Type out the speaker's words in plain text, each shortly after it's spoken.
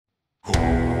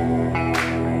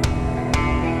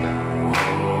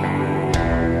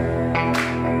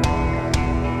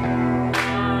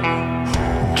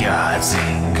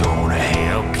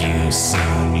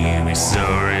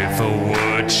sorry for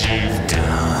what you've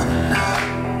done.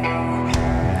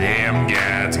 Them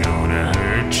guys gonna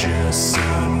hurt you,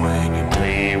 son, when you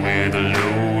play with a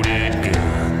loaded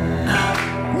gun.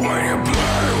 When you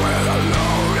play with a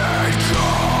loaded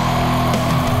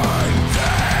gun,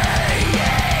 they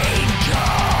ain't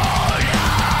gonna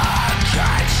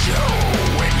catch you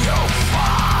when you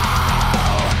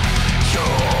fall.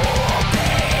 You'll be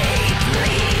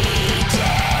bleeding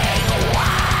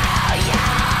while you're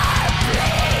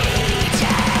bleeding.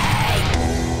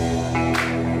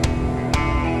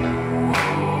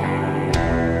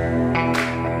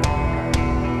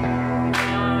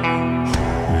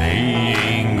 They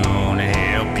ain't gonna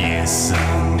help you,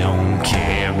 son. Don't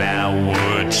care about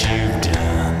what you've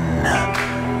done.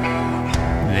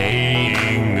 They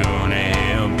ain't gonna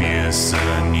help you,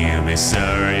 son. You'll be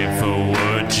sorry for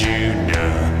what you've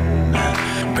done.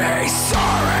 Be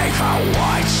sorry for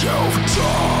what you've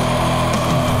done.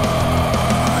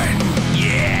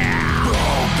 Yeah.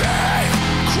 Oh, Beth,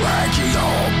 crack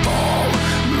your ball.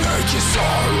 Make you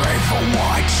sorry for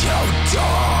what you've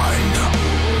done.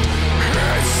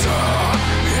 It's a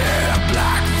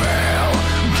black veil,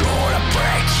 gonna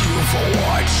break you for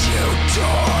what you've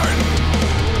done.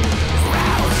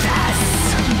 Roses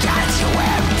got you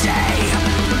empty,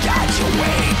 got you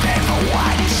weeping for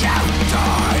what you've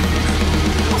done.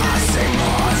 I see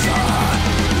mother,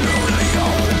 newly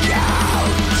old gal,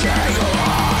 tear your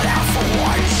heart out for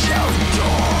what you've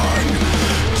done.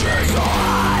 Tear your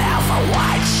heart out for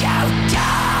what you've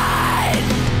done.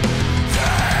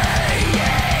 They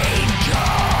ain't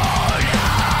gonna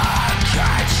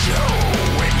catch you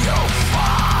when you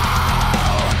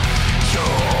fall.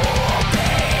 You'll be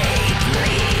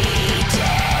bleeding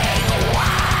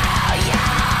while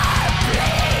you're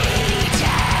bleeding.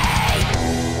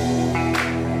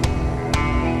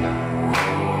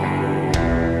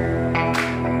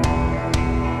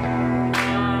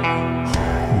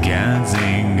 Gods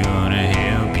ain't gonna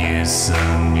help you,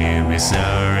 son. You'll be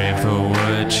sorry for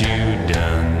what you've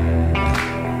done.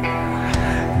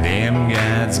 Them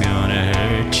gods gonna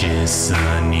hurt you,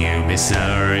 son. You'll be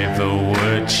sorry for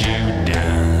what you've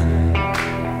done.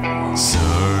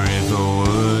 Sorry for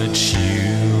what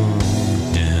you've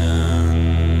done.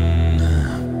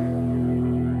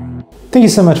 Thank you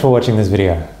so much for watching this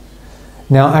video.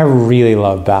 Now, I really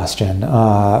love Bastion.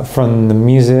 From the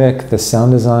music, the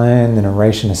sound design, the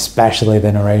narration, especially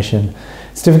the narration.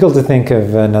 It's difficult to think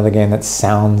of another game that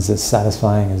sounds as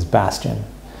satisfying as Bastion.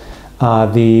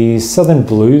 The Southern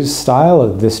blues style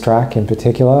of this track in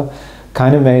particular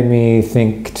kind of made me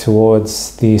think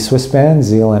towards the Swiss band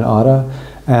Zeal and Ardor.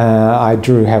 I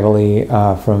drew heavily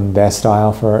from their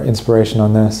style for inspiration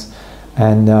on this,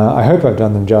 and I hope I've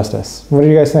done them justice. What do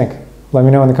you guys think? Let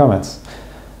me know in the comments.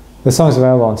 The song's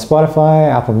available on Spotify,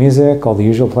 Apple Music, all the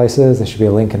usual places. There should be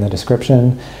a link in the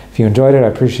description. If you enjoyed it, I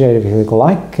appreciate it if you click a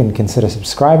like and consider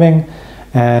subscribing.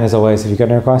 And as always, if you've got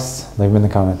any requests, leave them in the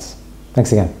comments.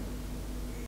 Thanks again.